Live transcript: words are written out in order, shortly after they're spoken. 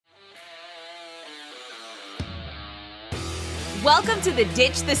Welcome to the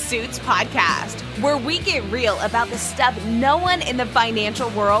Ditch the Suits podcast, where we get real about the stuff no one in the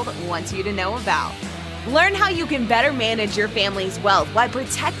financial world wants you to know about. Learn how you can better manage your family's wealth while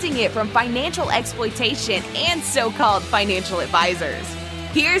protecting it from financial exploitation and so-called financial advisors.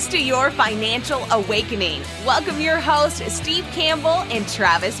 Here's to your financial awakening. Welcome your hosts, Steve Campbell and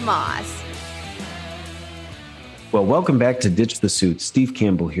Travis Moss. Well, welcome back to Ditch the Suits. Steve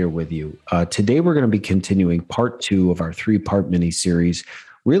Campbell here with you. Today, we're going to be continuing part 2 of our 3-part mini-series,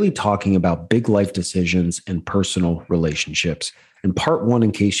 really talking about big life decisions and personal relationships. In part 1,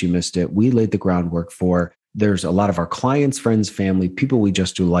 in case you missed it, we laid the groundwork for there's a lot of our clients, friends, family, people we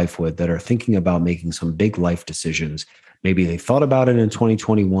just do life with that are thinking about making some big life decisions. Maybe they thought about it in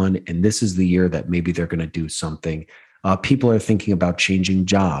 2021, and this is the year that maybe they're going to do something. People are thinking about changing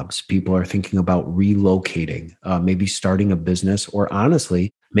jobs. People are thinking about relocating, maybe starting a business, or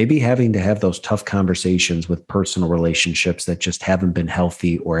honestly, maybe having to have those tough conversations with personal relationships that just haven't been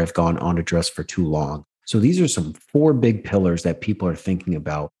healthy or have gone unaddressed for too long. So these are some 4 big pillars that people are thinking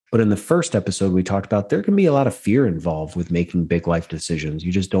about. But in the first episode, we talked about there can be a lot of fear involved with making big life decisions.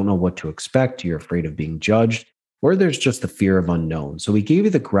 You just don't know what to expect. You're afraid of being judged, or there's just the fear of unknown. So we gave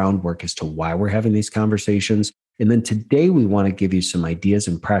you the groundwork as to why we're having these conversations. And then today we want to give you some ideas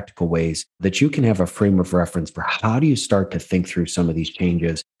and practical ways that you can have a frame of reference for how do you start to think through some of these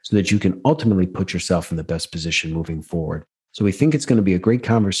changes so that you can ultimately put yourself in the best position moving forward. So we think it's going to be a great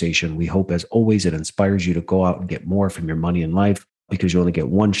conversation. We hope, as always, it inspires you to go out and get more from your money in life because you only get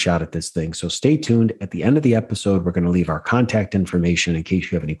one shot at this thing. So stay tuned. At the end of the episode, we're going to leave our contact information in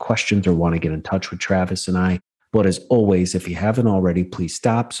case you have any questions or want to get in touch with Travis and I. But as always, if you haven't already, please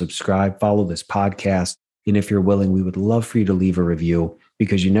stop, subscribe, follow this podcast. And if you're willing, we would love for you to leave a review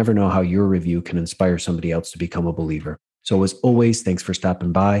because you never know how your review can inspire somebody else to become a believer. So as always, thanks for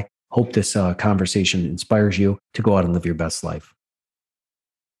stopping by. Hope this conversation inspires you to go out and live your best life.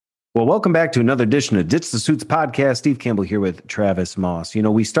 Well, welcome back to another edition of Ditch the Suits podcast. Steve Campbell here with Travis Moss. You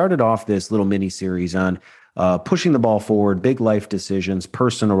know, we started off this little mini series on pushing the ball forward, big life decisions,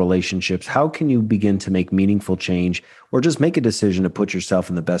 personal relationships. How can you begin to make meaningful change or just make a decision to put yourself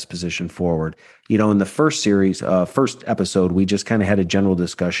in the best position forward? You know, in the first series, first episode, we just kind of had a general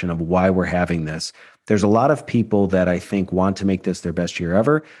discussion of why we're having this. There's a lot of people that I think want to make this their best year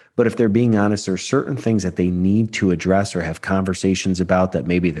ever, but if they're being honest, there are certain things that they need to address or have conversations about that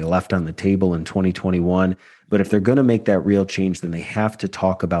maybe they left on the table in 2021. But if they're going to make that real change, then they have to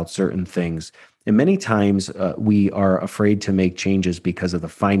talk about certain things. And many times we are afraid to make changes because of the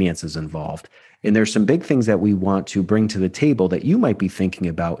finances involved. And there's some big things that we want to bring to the table that you might be thinking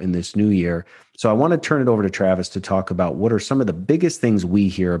about in this new year. So I want to turn it over to Travis to talk about what are some of the biggest things we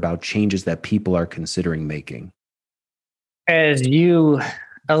hear about changes that people are considering making. As you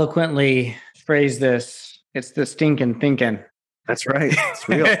eloquently phrase this, it's the stinking thinking. That's right. It's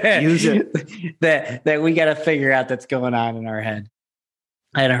real. Use it. that we got to figure out that's going on in our head.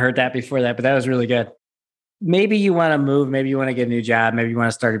 I hadn't heard that before that, but that was really good. Maybe you want to move. Maybe you want to get a new job. Maybe you want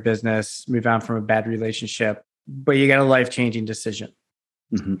to start a business, move on from a bad relationship, but you got a life-changing decision.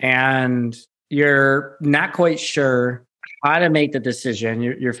 Mm-hmm. And you're not quite sure how to make the decision.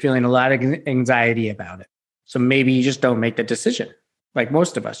 You're feeling a lot of anxiety about it. So maybe you just don't make the decision. Like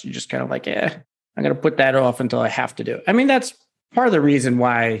most of us, you just kind of like, I'm going to put that off until I have to do it. I mean, that's part of the reason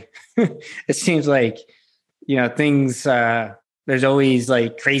why it seems like, you know, things, there's always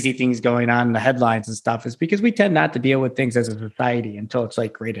like crazy things going on in the headlines and stuff is because we tend not to deal with things as a society until it's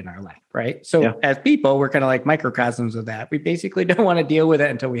like great in our life, right? So As people, we're kind of like microcosms of that. We basically don't want to deal with it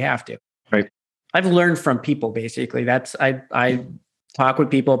until we have to. Right. I've learned from people, basically. That's I talk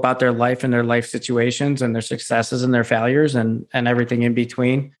with people about their life and their life situations and their successes and their failures and everything in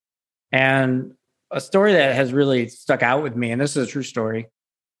between. And a story that has really stuck out with me, and this is a true story.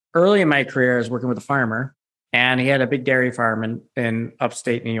 Early in my career, I was working with a farmer. And he had a big dairy farm in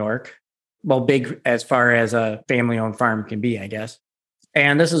upstate New York. Well, big as far as a family-owned farm can be, I guess.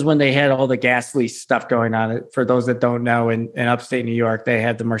 And this is when they had all the gas lease stuff going on. For those that don't know, in upstate New York, they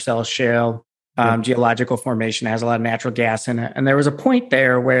had the Marcellus Shale geological formation. It has a lot of natural gas in it. And there was a point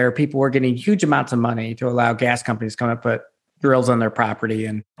there where people were getting huge amounts of money to allow gas companies to come and put drills on their property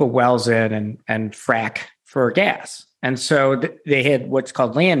and put wells in and frack for gas. And so they had what's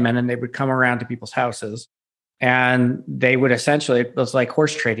called landmen, and they would come around to people's houses. And they would essentially, it was like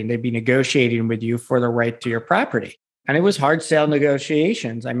horse trading. They'd be negotiating with you for the right to your property. And it was hard sale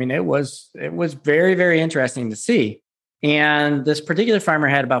negotiations. I mean, it was very, very interesting to see. And this particular farmer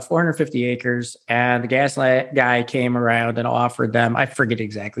had about 450 acres, and the gas guy came around and offered them, I forget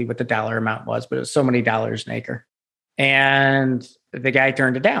exactly what the dollar amount was, but it was so many dollars an acre. And the guy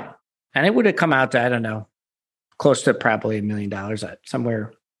turned it down. And it would have come out to, I don't know, close to probably $1 million,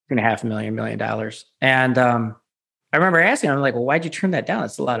 somewhere $2.5 million, $1 million. And I remember asking him, I'm like, well, why'd you turn that down?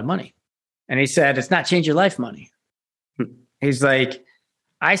 It's a lot of money. And he said, it's not change your life money. He's like,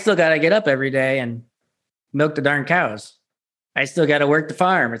 I still got to get up every day and milk the darn cows. I still got to work the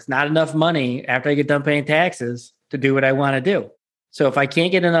farm. It's not enough money after I get done paying taxes to do what I want to do. So if I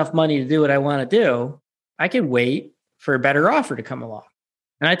can't get enough money to do what I want to do, I can wait for a better offer to come along.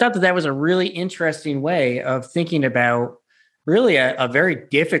 And I thought that that was a really interesting way of thinking about really a very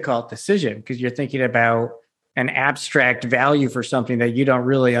difficult decision, because you're thinking about an abstract value for something that you don't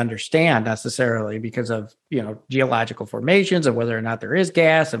really understand necessarily because of, geological formations and whether or not there is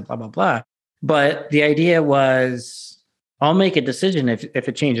gas and blah, blah, blah. But the idea was, I'll make a decision if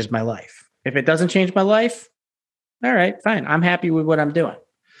it changes my life. If it doesn't change my life, all right, fine. I'm happy with what I'm doing.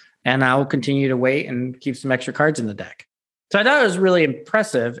 And I'll continue to wait and keep some extra cards in the deck. So I thought it was really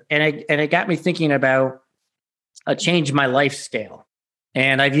impressive. And it got me thinking about a change my life scale.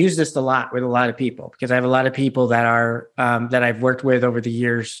 And I've used this a lot with a lot of people, because I have a lot of people that are that I've worked with over the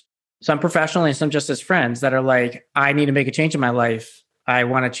years, some professionally and some just as friends, that are like, I need to make a change in my life. I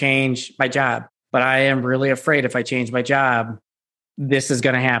want to change my job, but I am really afraid if I change my job, this is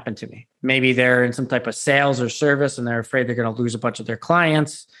going to happen to me. Maybe they're in some type of sales or service and they're afraid they're going to lose a bunch of their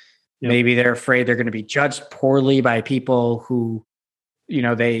clients. Yep. Maybe they're afraid they're going to be judged poorly by people who,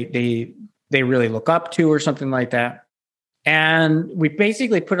 they really look up to or something like that. And we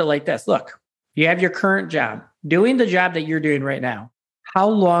basically put it like this. Look, you have your current job, doing the job that you're doing right now. How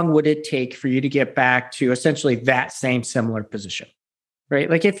long would it take for you to get back to essentially that same similar position, right?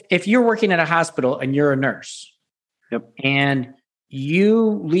 Like if you're working at a hospital and you're a nurse, yep, and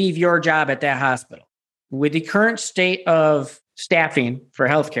you leave your job at that hospital with the current state of staffing for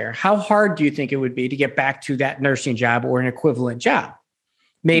healthcare, how hard do you think it would be to get back to that nursing job or an equivalent job?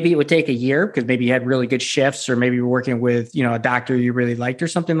 Maybe it would take a year because maybe you had really good shifts, or maybe you're working with, a doctor you really liked or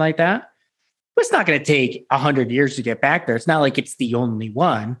something like that. But it's not going to take 100 years to get back there. It's not like it's the only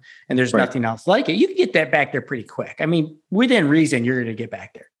one and there's nothing else like it. You can get that back there pretty quick. I mean, within reason, you're going to get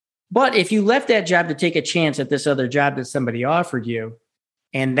back there. But if you left that job to take a chance at this other job that somebody offered you,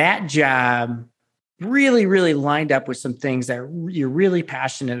 and that job really, really lined up with some things that you're really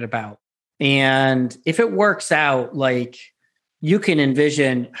passionate about, and if it works out, like, you can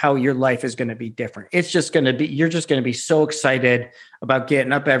envision how your life is going to be different. It's just going to be, you're just going to be so excited about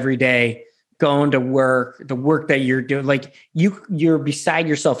getting up every day, going to work, the work that you're doing. Like you're beside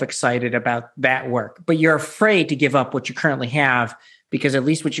yourself excited about that work, but you're afraid to give up what you currently have, because at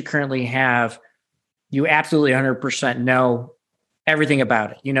least what you currently have, you absolutely 100% know everything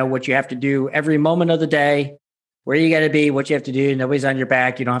about it. You know what you have to do every moment of the day, where you got to be, what you have to do. Nobody's on your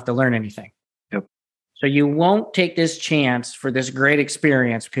back. You don't have to learn anything. Yep. So you won't take this chance for this great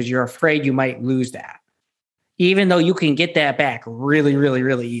experience because you're afraid you might lose that, even though you can get that back really, really,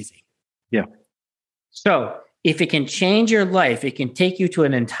 really easy. Yeah. So if it can change your life, it can take you to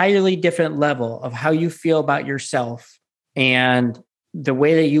an entirely different level of how you feel about yourself and the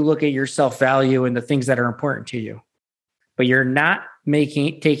way that you look at your self-value and the things that are important to you. But you're not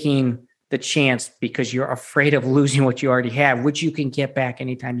taking the chance because you're afraid of losing what you already have, which you can get back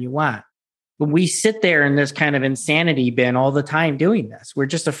anytime you want. But we sit there in this kind of insanity bin all the time doing this. We're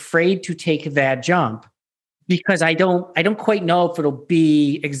just afraid to take that jump because I don't quite know if it'll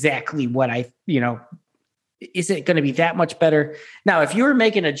be exactly what is it going to be that much better? Now, if you were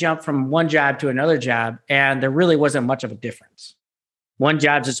making a jump from one job to another job and there really wasn't much of a difference, one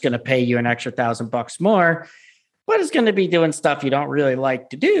job's just going to pay you an extra $1,000 more, but it's going to be doing stuff you don't really like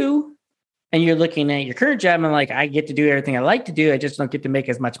to do. And you're looking at your current job and like, I get to do everything I like to do. I just don't get to make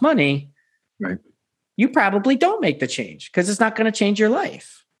as much money. Right. You probably don't make the change because it's not going to change your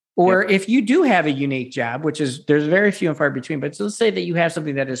life. Or if you do have a unique job, which is there's very few and far between, but let's say that you have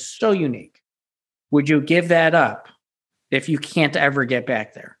something that is so unique. Would you give that up if you can't ever get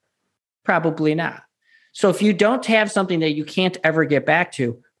back there? Probably not. So if you don't have something that you can't ever get back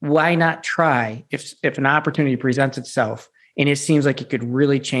to, why not try if an opportunity presents itself and it seems like it could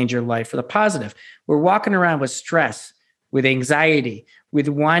really change your life for the positive? We're walking around with stress, with anxiety, with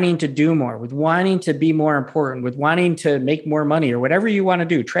wanting to do more, with wanting to be more important, with wanting to make more money or whatever you want to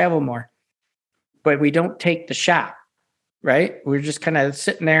do, travel more. But we don't take the shot, right? We're just kind of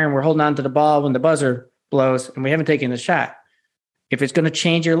sitting there and we're holding on to the ball when the buzzer blows and we haven't taken the shot. If it's going to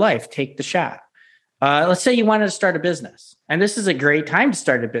change your life, take the shot. Let's say you wanted to start a business, and this is a great time to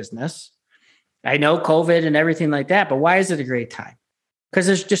start a business. I know COVID and everything like that, but why is it a great time? Because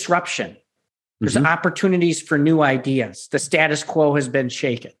there's disruption. There's opportunities for new ideas. The status quo has been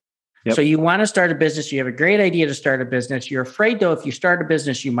shaken. Yep. So you want to start a business. You have a great idea to start a business. You're afraid, though, if you start a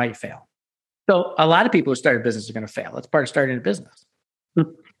business, you might fail. So a lot of people who start a business are going to fail. That's part of starting a business. So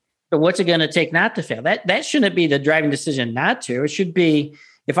what's it going to take not to fail? That shouldn't be the driving decision not to. It should be,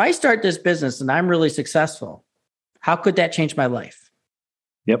 if I start this business and I'm really successful, how could that change my life?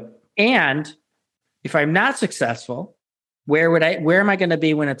 Yep. And if I'm not successful, where am I going to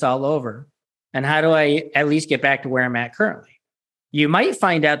be when it's all over? And how do I at least get back to where I'm at currently? You might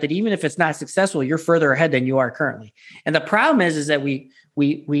find out that even if it's not successful, you're further ahead than you are currently. And the problem is that we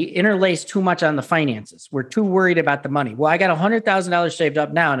interlace too much on the finances. We're too worried about the money. Well, I got $100,000 saved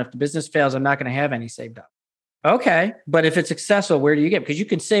up now, and if the business fails, I'm not going to have any saved up. Okay, but if it's successful, where do you get? Because you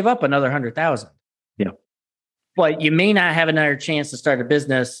can save up another 100,000. Yeah, but you may not have another chance to start a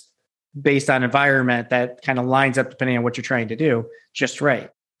business based on environment that kind of lines up depending on what you're trying to do just right.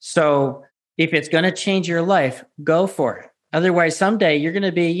 So if it's going to change your life, go for it. Otherwise, someday you're going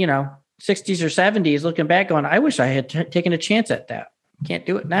to be, 60s or 70s looking back going, I wish I had taken a chance at that. Can't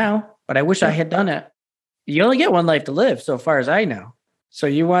do it now, but I wish I had done it. You only get one life to live, so far as I know. So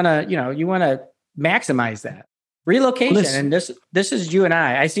you want to maximize that. Relocation, and this is you and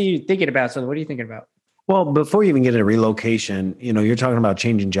I see you thinking about. So what are you thinking about? Well, before you even get into relocation, you're talking about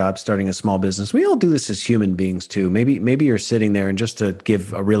changing jobs, starting a small business. We all do this as human beings too. Maybe you're sitting there, and just to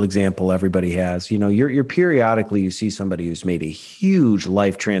give a real example, everybody has. You're periodically you see somebody who's made a huge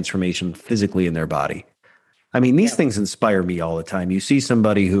life transformation physically in their body. I mean, these things inspire me all the time. You see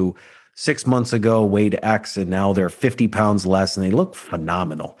somebody who 6 months ago weighed X, and now they're 50 pounds less, and they look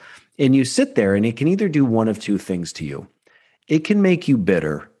phenomenal. And you sit there, and it can either do one of two things to you. It can make you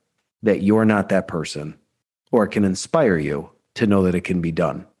bitter that you're not that person, or it can inspire you to know that it can be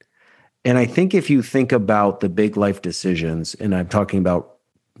done. And I think if you think about the big life decisions, and I'm talking about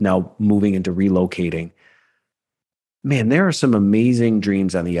now moving into relocating, man, there are some amazing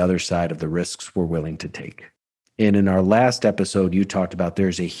dreams on the other side of the risks we're willing to take. And in our last episode, you talked about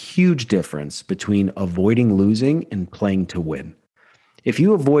there's a huge difference between avoiding losing and playing to win. If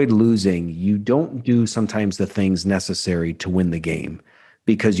you avoid losing, you don't do sometimes the things necessary to win the game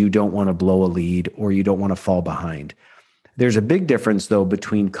because you don't want to blow a lead or you don't want to fall behind. There's a big difference, though,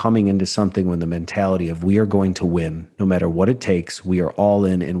 between coming into something with the mentality of we are going to win no matter what it takes. We are all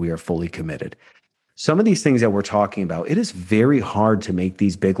in and we are fully committed. Some of these things that we're talking about, it is very hard to make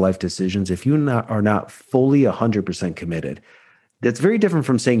these big life decisions if you are not fully 100% committed. That's very different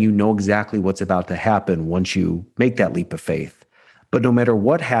from saying you know exactly what's about to happen once you make that leap of faith. But no matter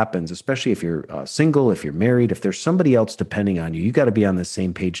what happens, especially if you're single, if you're married, if there's somebody else depending on you, you got to be on the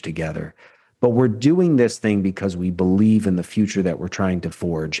same page together. But we're doing this thing because we believe in the future that we're trying to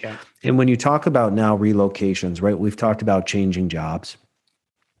forge. Yeah. And when you talk about now relocations, right, we've talked about changing jobs.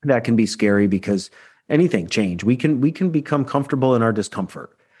 That can be scary because anything change. We can become comfortable in our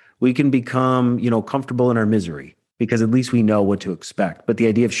discomfort. We can become, comfortable in our misery because at least we know what to expect. But the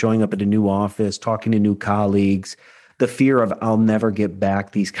idea of showing up at a new office, talking to new colleagues, the fear of I'll never get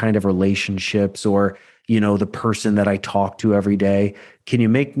back these kind of relationships or, the person that I talk to every day. Can you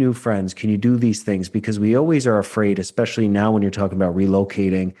make new friends? Can you do these things? Because we always are afraid, especially now when you're talking about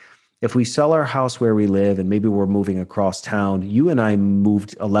relocating. If we sell our house where we live and maybe we're moving across town, you and I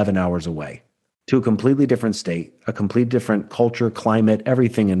moved 11 hours away to a completely different state, a completely different culture, climate,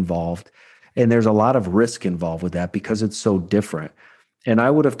 everything involved. And there's a lot of risk involved with that because it's so different. And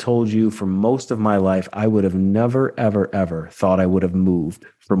I would have told you for most of my life, I would have never, ever, ever thought I would have moved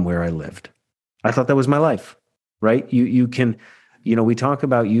from where I lived. I thought that was my life, right? You can, we talk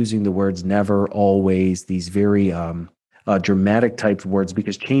about using the words never, always, these very dramatic type words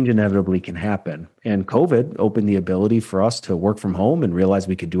because change inevitably can happen. And COVID opened the ability for us to work from home and realize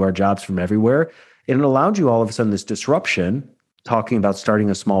we could do our jobs from everywhere. And it allowed you all of a sudden this disruption, talking about starting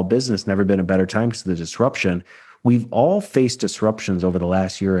a small business, never been a better time because of the disruption. We've all faced disruptions over the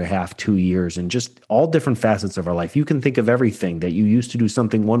last year and a half, 2 years, and just all different facets of our life. You can think of everything that you used to do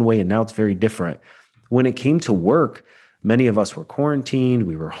something one way and now it's very different. When it came to work, many of us were quarantined,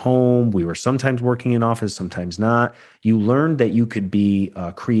 we were home, we were sometimes working in office, sometimes not. You learned that you could be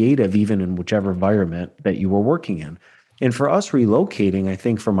creative even in whichever environment that you were working in. And for us relocating, I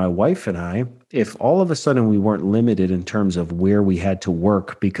think for my wife and I, if all of a sudden we weren't limited in terms of where we had to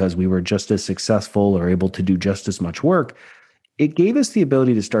work because we were just as successful or able to do just as much work, it gave us the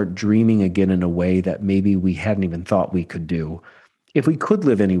ability to start dreaming again in a way that maybe we hadn't even thought we could do. If we could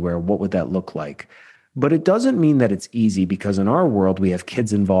live anywhere, what would that look like? But it doesn't mean that it's easy because in our world, we have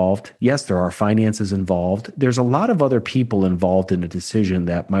kids involved. Yes, there are finances involved. There's a lot of other people involved in a decision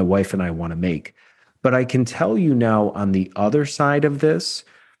that my wife and I want to make. But I can tell you now on the other side of this,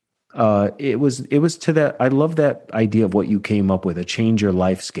 it was to that. I love that idea of what you came up with, a change your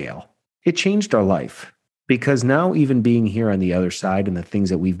life scale. It changed our life Because now, even being here on the other side and the things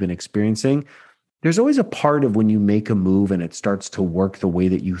that we've been experiencing, there's always a part of when you make a move and it starts to work the way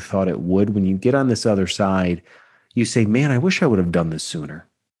that you thought it would. When you get on this other side, you say, man, I wish I would have done this sooner.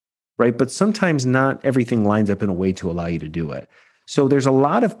 Right. But sometimes not everything lines up in a way to allow you to do it. So there's a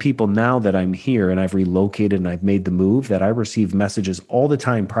lot of people now that I'm here and I've relocated and I've made the move that I receive messages all the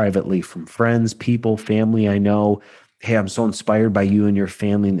time privately from friends, people, family I know. Hey, I'm so inspired by you and your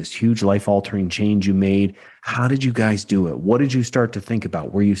family and this huge life-altering change you made. How did you guys do it? What did you start to think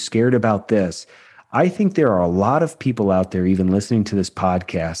about? Were you scared about this? I think there are a lot of people out there, even listening to this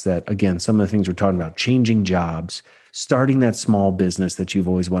podcast, that, again, some of the things we're talking about, changing jobs, starting that small business that you've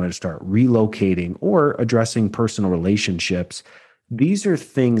always wanted to start, relocating, or addressing personal relationships. These are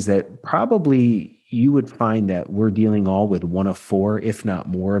things that probably you would find that we're dealing all with one of four, if not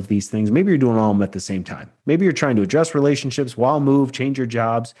more of these things. Maybe you're doing all of them at the same time. Maybe you're trying to address relationships while move, change your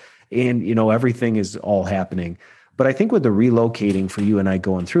jobs, and everything is all happening. But I think with the relocating for you and I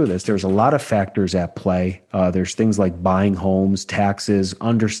going through this, there's a lot of factors at play. There's things like buying homes, taxes,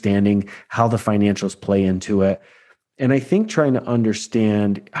 understanding how the financials play into it. And I think trying to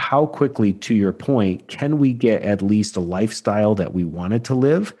understand how quickly, to your point, can we get at least a lifestyle that we wanted to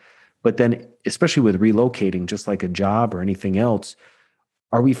live? But then, especially with relocating, just like a job or anything else,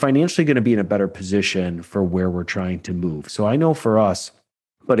 are we financially going to be in a better position for where we're trying to move? So I know for us,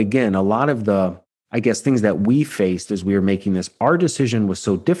 but again, a lot of the, I guess, things that we faced as we were making this, our decision was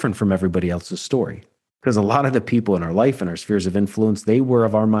so different from everybody else's story. Because a lot of the people in our life and our spheres of influence, they were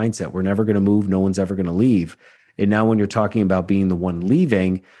of our mindset. We're never going to move. No one's ever going to leave. And now when you're talking about being the one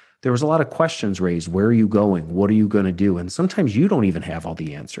leaving, there was a lot of questions raised. Where are you going? What are you going to do? And sometimes you don't even have all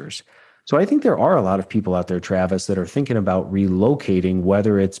the answers. So I think there are a lot of people out there, Travis, that are thinking about relocating,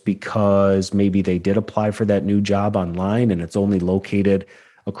 whether it's because maybe they did apply for that new job online and it's only located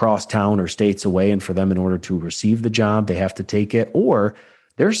across town or states away. And for them, in order to receive the job, they have to take it. Or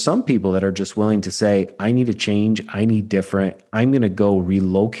there's some people that are just willing to say, I need a change. I need different. I'm going to go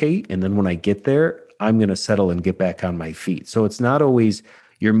relocate. And then when I get there, I'm going to settle and get back on my feet. So it's not always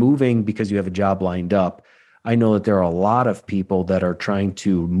you're moving because you have a job lined up. I know that there are a lot of people that are trying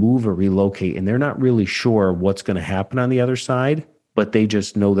to move or relocate, and they're not really sure what's going to happen on the other side, but they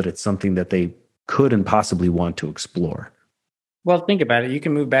just know that it's something that they could and possibly want to explore. Well, think about it. You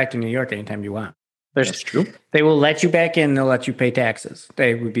can move back to New York anytime you want. That's true. They will let you back in. They'll let you pay taxes.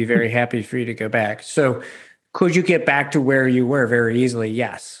 They would be very happy for you to go back. So could you get back to where you were very easily?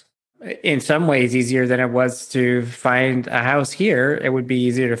 Yes. In some ways, easier than it was to find a house here. It would be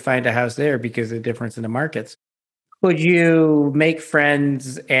easier to find a house there because of the difference in the markets. Could you make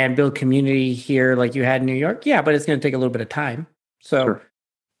friends and build community here like you had in New York? Yeah, but it's going to take a little bit of time. So sure.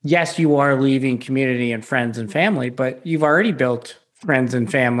 Yes, you are leaving community and friends and family, but you've already built friends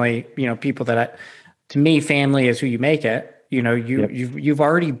and family, people that to me, family is who you make it. You've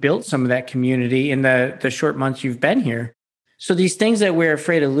already built some of that community in the short months you've been here. So these things that we're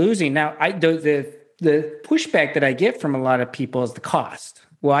afraid of losing. Now, the pushback that I get from a lot of people is the cost.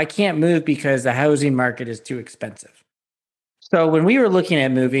 Well, I can't move because the housing market is too expensive. So when we were looking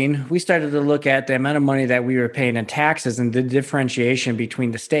at moving, we started to look at the amount of money that we were paying in taxes and the differentiation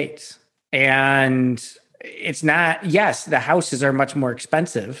between the states. And it's not, yes, the houses are much more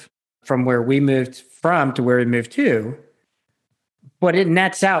expensive from where we moved from to where we moved to, but it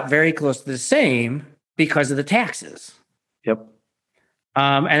nets out very close to the same because of the taxes. Yep.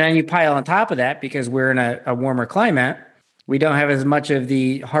 And then you pile on top of that, because we're in a warmer climate, we don't have as much of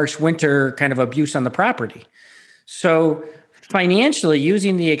the harsh winter kind of abuse on the property. So financially,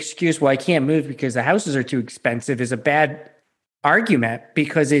 using the excuse, well, I can't move because the houses are too expensive, is a bad argument,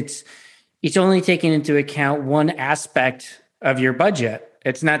 because it's only taking into account one aspect of your budget.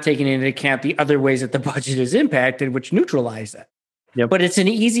 It's not taking into account the other ways that the budget is impacted, which neutralize it. Yep. But it's an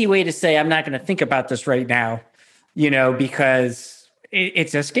easy way to say, I'm not going to think about this right now, because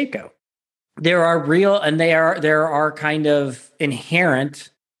it's a scapegoat. There are real, and there are kind of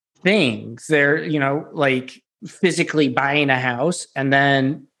inherent things there, like physically buying a house and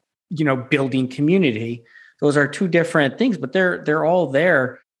then, building community. Those are two different things, but they're all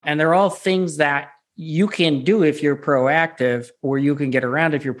there, and they're all things that you can do if you're proactive, or you can get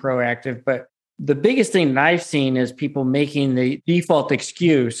around if you're proactive. But the biggest thing that I've seen is people making the default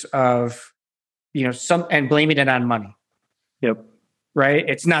excuse of, and blaming it on money. Yep. Right?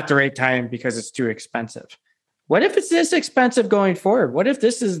 It's not the right time because it's too expensive. What if it's this expensive going forward? What if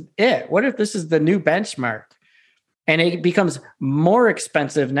this is it? What if this is the new benchmark? And it becomes more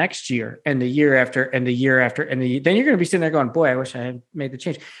expensive next year and the year after and the year after. And then you're going to be sitting there going, boy, I wish I had made the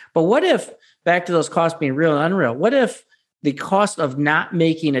change. But what if, back to those costs being real and unreal, what if the cost of not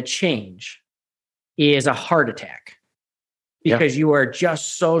making a change is a heart attack because you are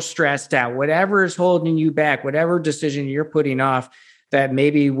just so stressed out. Whatever is holding you back, whatever decision you're putting off that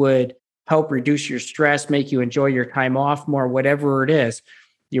maybe would help reduce your stress, make you enjoy your time off more, whatever it is,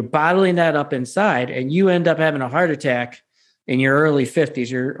 you're bottling that up inside and you end up having a heart attack in your early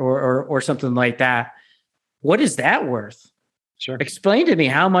 50s or something like that. What is that worth? Sure. Explain to me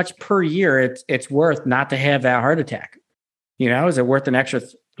how much per year it's worth not to have that heart attack. Is it worth an extra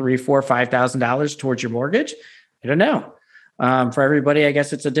 $3,000, $4,000, $5,000 towards your mortgage? I don't know. For everybody, I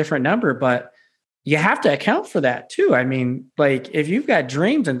guess it's a different number, but you have to account for that too. I mean, like if you've got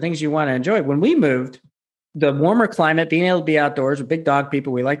dreams and things you want to enjoy, when we moved, the warmer climate, being able to be outdoors, we're big dog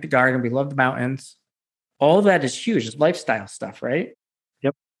people, we like the garden, we love the mountains. All of that is huge. It's lifestyle stuff, right?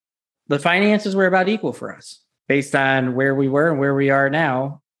 Yep. The finances were about equal for us based on where we were and where we are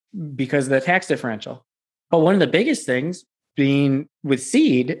now because of the tax differential. But one of the biggest things being with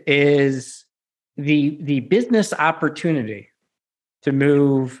Seed is the business opportunity to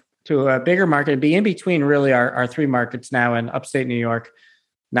move to a bigger market and be in between really our three markets now in upstate New York,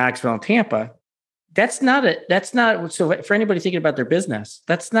 Knoxville, and Tampa. That's not so for anybody thinking about their business,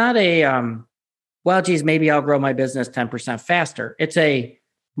 that's not well, geez, maybe I'll grow my business 10% faster. It's a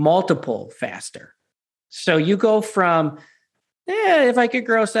multiple faster. So you go from, if I could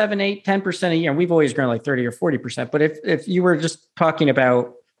grow 7, 8, 10% a year, and we've always grown like 30 or 40%. But if you were just talking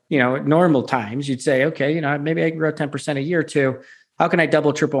about, normal times, you'd say, okay, maybe I can grow 10% a year too. How can I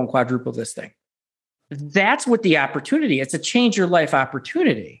double, triple, and quadruple this thing? That's what the opportunity is. It's a change your life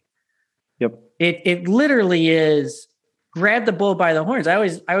opportunity. Yep. It literally is grab the bull by the horns. I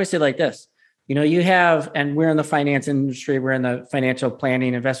always say like this, you have, and we're in the finance industry, we're in the financial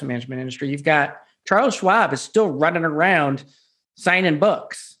planning, investment management industry. You've got Charles Schwab is still running around signing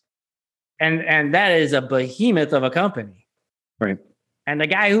books. And that is a behemoth of a company. Right. And the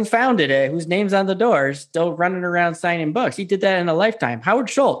guy who founded it, whose name's on the door, is still running around signing books. He did that in a lifetime. Howard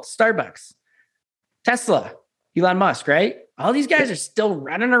Schultz, Starbucks, Tesla, Elon Musk, right? All these guys are still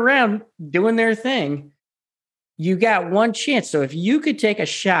running around doing their thing. You got one chance. So if you could take a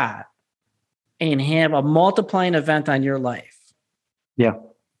shot and have a multiplying event on your life. Yeah.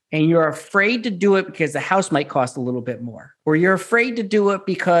 And you're afraid to do it because the house might cost a little bit more, or you're afraid to do it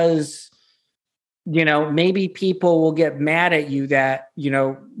because, maybe people will get mad at you that,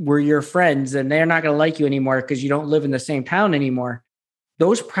 we're your friends and they're not going to like you anymore because you don't live in the same town anymore.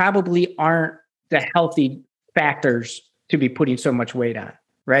 Those probably aren't the healthy factors to be putting so much weight on,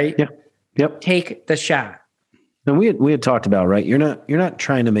 right? Yeah. Yep. Take the shot. And we had talked about, right? You're not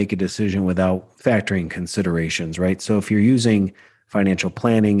trying to make a decision without factoring considerations, right? So if you're using financial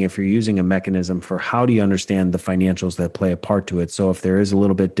planning, if you're using a mechanism for how do you understand the financials that play a part to it. So if there is a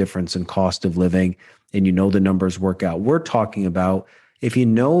little bit difference in cost of living and the numbers work out, we're talking about if you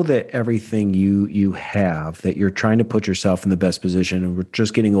know that everything you have, that you're trying to put yourself in the best position, and we're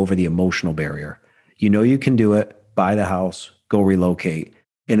just getting over the emotional barrier. You can do it, buy the house, go relocate.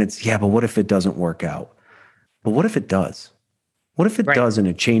 And it's, but what if it doesn't work out? But what if it does? What if it does and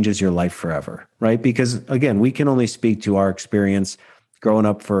it changes your life forever, right? Because again, we can only speak to our experience growing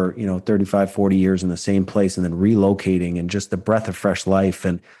up for, 35, 40 years in the same place and then relocating and just the breath of fresh life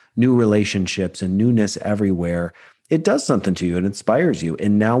and new relationships and newness everywhere. It does something to you. It inspires you.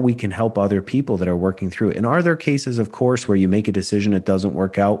 And now we can help other people that are working through it. And are there cases, of course, where you make a decision, it doesn't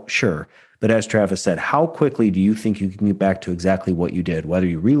work out? Sure. But as Travis said, how quickly do you think you can get back to exactly what you did? Whether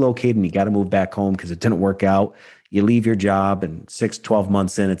you relocated and you got to move back home because it didn't work out, you leave your job and 6, 12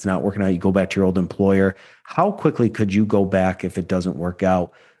 months in, it's not working out, you go back to your old employer. How quickly could you go back if it doesn't work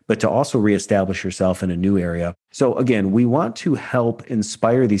out, but to also reestablish yourself in a new area? So again, we want to help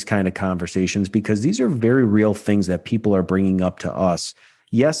inspire these kind of conversations because these are very real things that people are bringing up to us.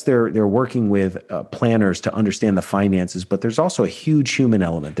 Yes, they're working with planners to understand the finances, but there's also a huge human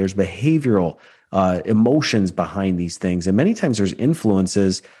element. There's behavioral emotions behind these things. And many times there's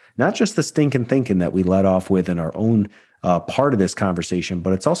influences, not just the stinking thinking that we let off with in our own part of this conversation,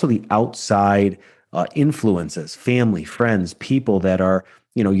 but it's also the outside influences, family, friends, people that are,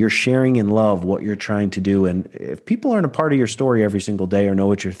 you're sharing in love what you're trying to do. And if people aren't a part of your story every single day or know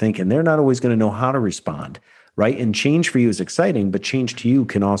what you're thinking, they're not always going to know how to respond, right? And change for you is exciting, but change to you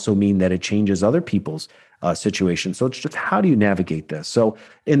can also mean that it changes other people's situations. So it's just, how do you navigate this? So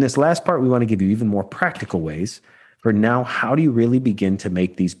in this last part, we want to give you even more practical ways. For now, how do you really begin to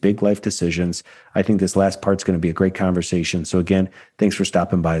make these big life decisions? I think this last part's going to be a great conversation. So again, thanks for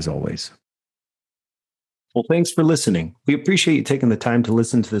stopping by as always. Well, thanks for listening. We appreciate you taking the time to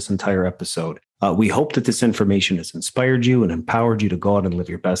listen to this entire episode. We hope that this information has inspired you and empowered you to go out and live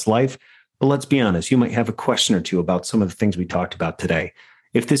your best life. But let's be honest, you might have a question or two about some of the things we talked about today.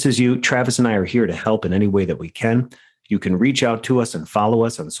 If this is you, Travis and I are here to help in any way that we can. You can reach out to us and follow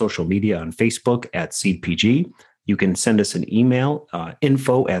us on social media on Facebook at SeedPG. You can send us an email,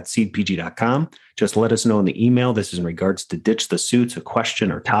 info@seedpg.com. Just let us know in the email. This is in regards to Ditch the Suits, a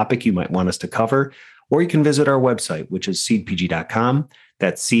question or topic you might want us to cover. Or you can visit our website, which is seedpg.com.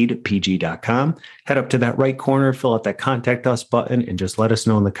 That's seedpg.com. Head up to that right corner, fill out that contact us button, and just let us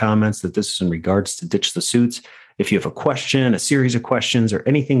know in the comments that this is in regards to Ditch the Suits. If you have a question, a series of questions, or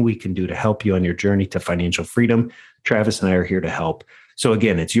anything we can do to help you on your journey to financial freedom, Travis and I are here to help. So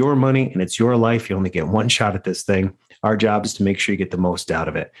again, it's your money and it's your life. You only get one shot at this thing. Our job is to make sure you get the most out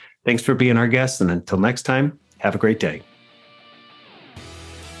of it. Thanks for being our guest. And until next time, have a great day.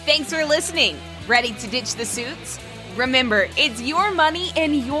 Thanks for listening. Ready to ditch the suits? Remember, it's your money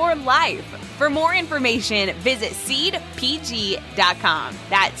and your life. For more information, visit seedpg.com.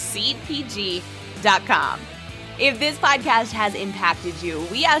 That's seedpg.com. If this podcast has impacted you,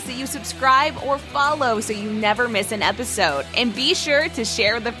 we ask that you subscribe or follow so you never miss an episode. And be sure to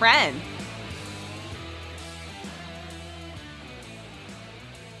share with a friend.